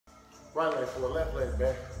Right leg forward, left leg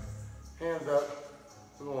back. Hands up.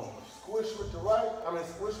 We're going to squish with the right,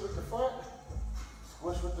 squish with the front,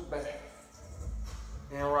 squish with the back.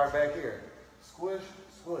 And right back here. Squish,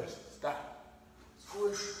 squish, stop.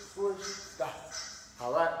 Squish, squish, stop.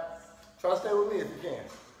 All right? Try to stay with me if you can.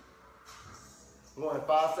 I'm going in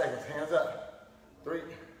 5 seconds. Hands up. 3,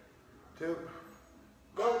 2,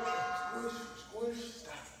 go. Squish, squish,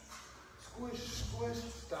 stop. Squish, squish,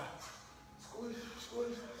 stop. Squish,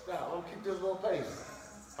 squish, stop. I'm gonna keep this little pace.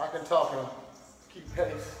 I can talk and keep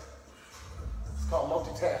pace. It's called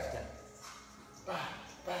multitasking. Bah,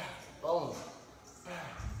 bah, boom. Bah,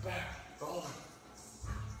 bah, boom.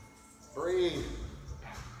 Breathe.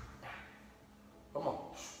 Come on.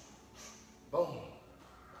 Boom.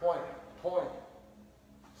 Point, point.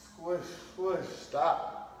 Squish, squish,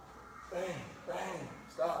 stop. Bang, bang,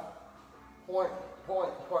 stop. Point,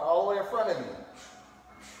 point, point, all the way in front of me.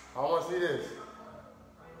 I don't want to see this.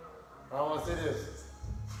 I don't want to see this.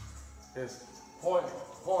 It's point,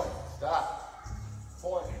 point, stop.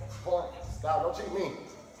 Point, point, stop. Don't cheat me.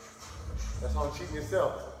 That's how I'm cheating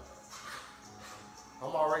yourself.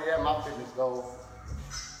 I'm already at my fitness goal.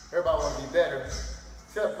 Everybody wants to be better.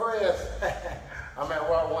 Except prayers. I'm at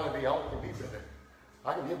where I want to be. I want to be better.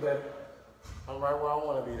 I can get better. I'm right where I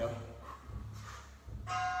want to be though.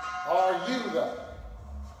 Are you though?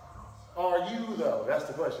 Are you though? That's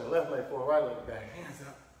the question. Left leg forward, right leg back. Hands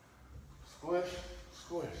up. Squish,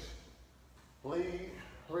 squish. Lead,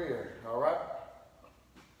 rear. All right?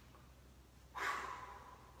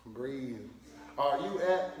 Breathe. Are you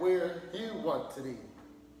at where you want to be?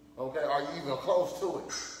 Okay? Are you even close to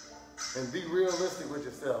it? And be realistic with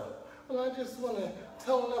yourself. Well, I just want to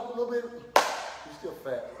tone up a little bit. You're still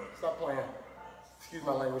fat. Stop playing. Excuse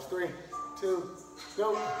my language. 3, 2,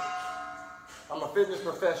 go. I'm a fitness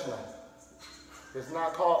professional. It's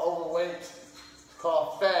not called overweight. It's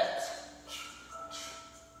called fat.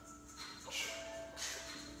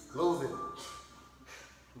 Lose it.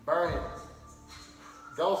 Burn it.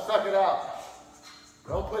 Don't suck it out.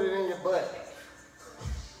 Don't put it in your butt.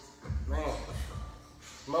 Man,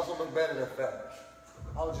 muscle look better than fat.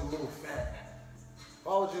 Why would you move fat?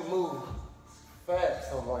 Why would you move fat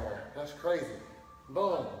somewhere? That's crazy.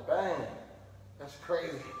 Boom, bang. That's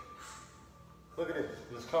crazy. Look at this.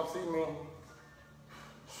 Just come see me.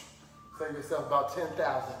 Save yourself about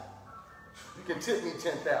 10,000. You can tip me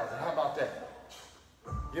 10,000. How about that?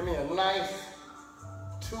 Give me a nice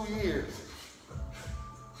 2 years.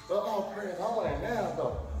 But oh, praise, I want it now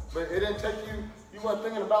though. But it didn't take you, you weren't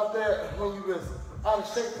thinking about that when you was out of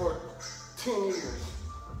shape for 10 years.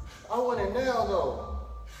 I want it now though.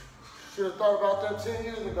 Should have thought about that 10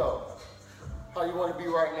 years ago. How you want to be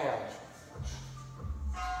right now.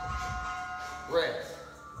 Rest.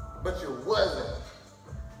 But you wasn't.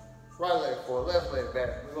 Right leg forward, left leg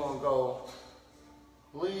back. We're gonna go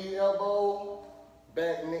lead elbow,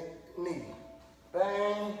 back knee.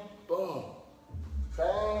 Bang, boom.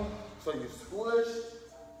 Bang. So you squish,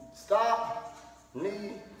 stop,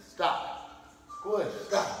 knee, stop. Squish,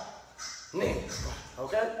 stop, knee, stop.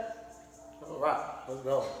 Okay? All right, let's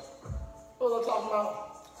go. What was I talking about?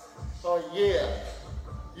 Oh yeah,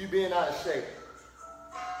 you being out of shape.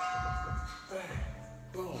 Bang,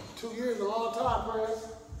 boom. 2 years is a long time, friends.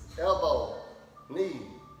 Elbow, knee,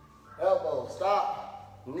 elbow,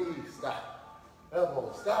 stop, knee, stop.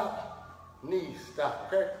 Elbow, stop, knee,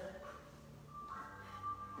 stop, okay?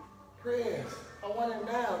 Friends, I want it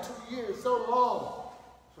now. 2 years, so long.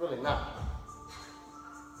 It's really not.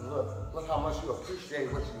 And look how much you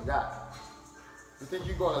appreciate what you got. You think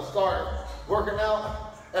you're gonna start working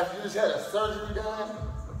out after you just had a surgery done?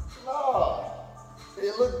 No.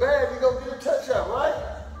 It look bad, you go get a touch-up,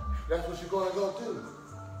 right? That's what you're gonna go do.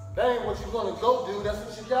 That ain't what you're gonna go do, that's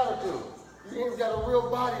what you gotta do. You ain't got a real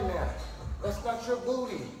body now. That's not your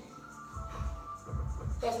booty.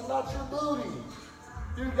 That's not your booty.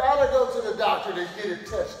 You gotta go to the doctor to get it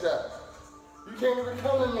touched up. You can't even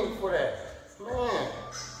come to me for that. Man.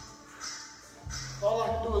 All I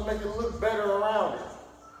can do is make it look better around it.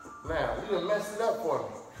 Now, you done messed it up for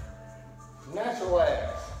me. Natural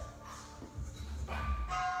ass.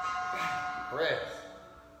 Rest.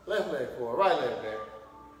 Left leg forward, right leg back.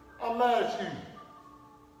 I'm mad at you.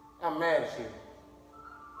 I'm mad at you.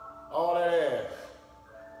 All that ass.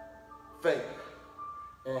 Fake.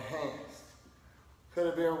 Enhanced. Could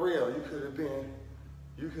have been real. You could have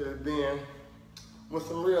been with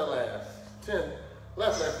some real ass. 10.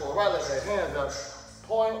 Left leg forward, right leg back. Hands up.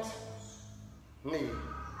 Point. Knee.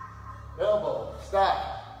 Elbow. Stop.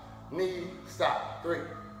 Knee. Stop. 3,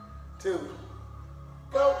 2,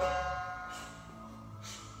 go.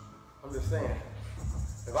 I'm just saying,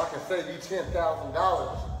 if I can save you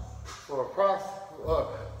 $10,000 for a process.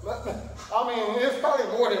 I mean, it's probably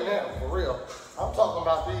more than that for real. I'm talking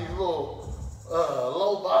about these little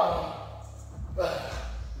low bottom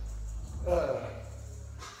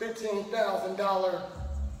 $15,000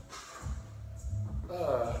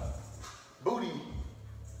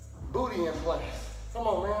 booty implants. Come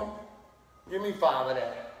on, man. Give me 5 of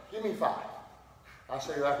that. Give me 5. I'll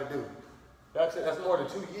show you what I can do. That's more than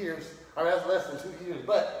 2 years. I mean, that's less than 2 years,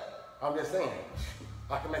 but I'm just saying,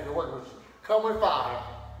 I can make it work with you. Come with 5.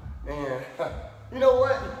 And you know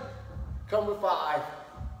what? Come with 5.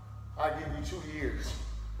 I'll give you 2 years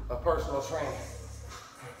of personal training.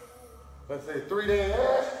 Let's say 3 days.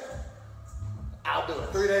 I'll do it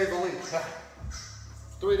 3 days a week.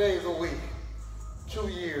 3 days a week. 2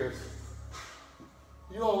 years.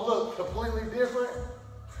 You don't look completely different,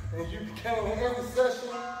 and you came in every session,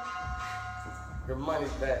 your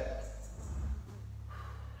money's back.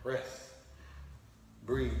 Rest.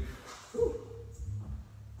 Breathe.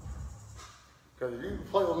 Because if you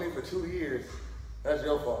play with me for 2 years, that's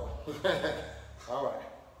your fault. All right.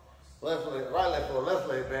 Left leg, right leg forward, left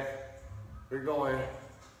leg back. We're going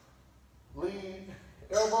lead,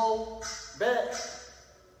 elbow, back,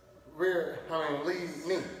 rear, lead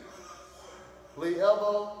knee. Lead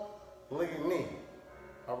elbow, lead knee.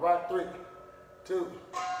 All right, 3, 2,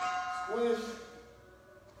 squish,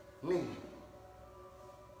 knee.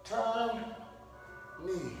 Turn,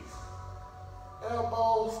 knees.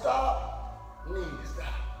 Elbow, stop, knee,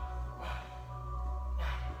 stop.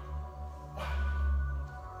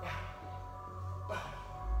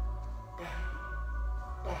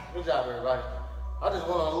 Good job, everybody. I just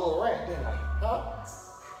went on a little rant, didn't I? Huh?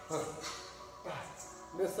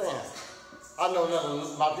 Just saying. I know none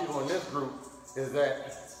of my people in this group is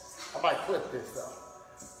that I might clip this stuff.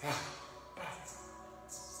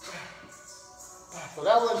 So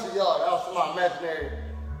that wasn't to y'all. That was to my imaginary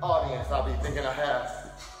audience I'll be thinking I have.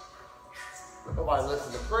 Nobody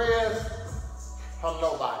listen to prayers. I'm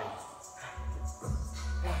nobody.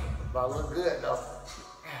 But I look good, though.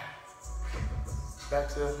 Back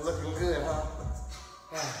to looking good, huh?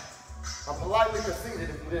 I'm politely conceited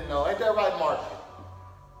if you didn't know. Ain't that right, Mark?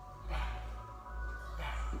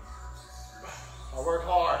 I work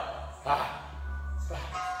hard.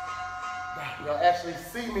 You'll actually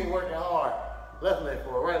see me working hard. Left leg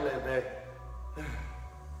forward, right leg back.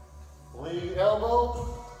 Lead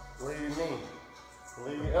elbow, lead knee.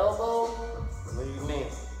 Lead elbow, lead knee.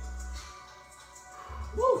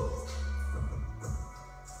 Woo!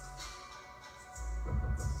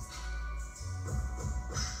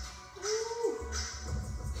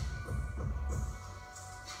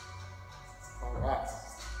 All right.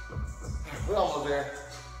 We're almost there.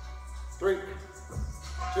 3,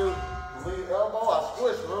 2, lead elbow. I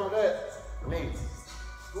squish, remember that. Knee.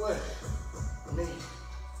 Squish. Knee.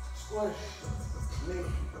 Squish. Knee.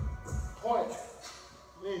 Point.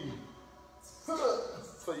 Knee.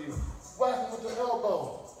 So you whack him with the elbow.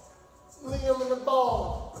 Knee him in the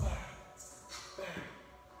ball.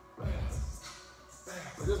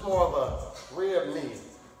 This is more of a rib knee.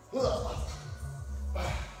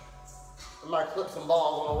 I might clip some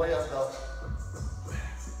balls on the way up though.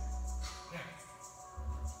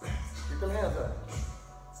 Keep them hands up.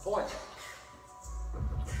 Point.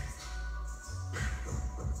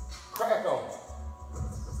 Crack them.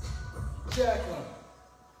 Jack them.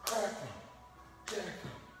 Crack them. Jack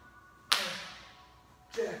them.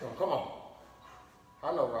 Jack them. Come on. I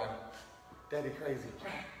know, right? Daddy crazy.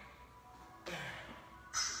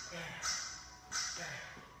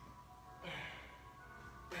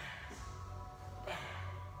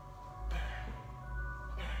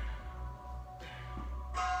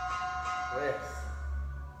 Rest.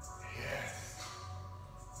 Yes.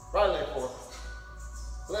 Right leg forward.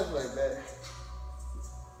 Left leg back.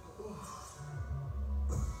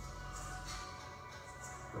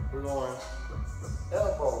 We're going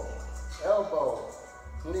elbow, elbow,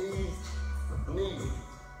 knee, knee,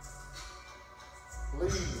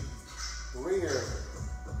 lead, rear,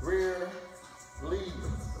 rear, lead.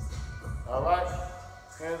 All right?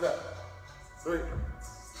 Hands up. 3,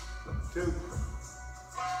 2,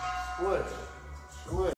 squish, squish.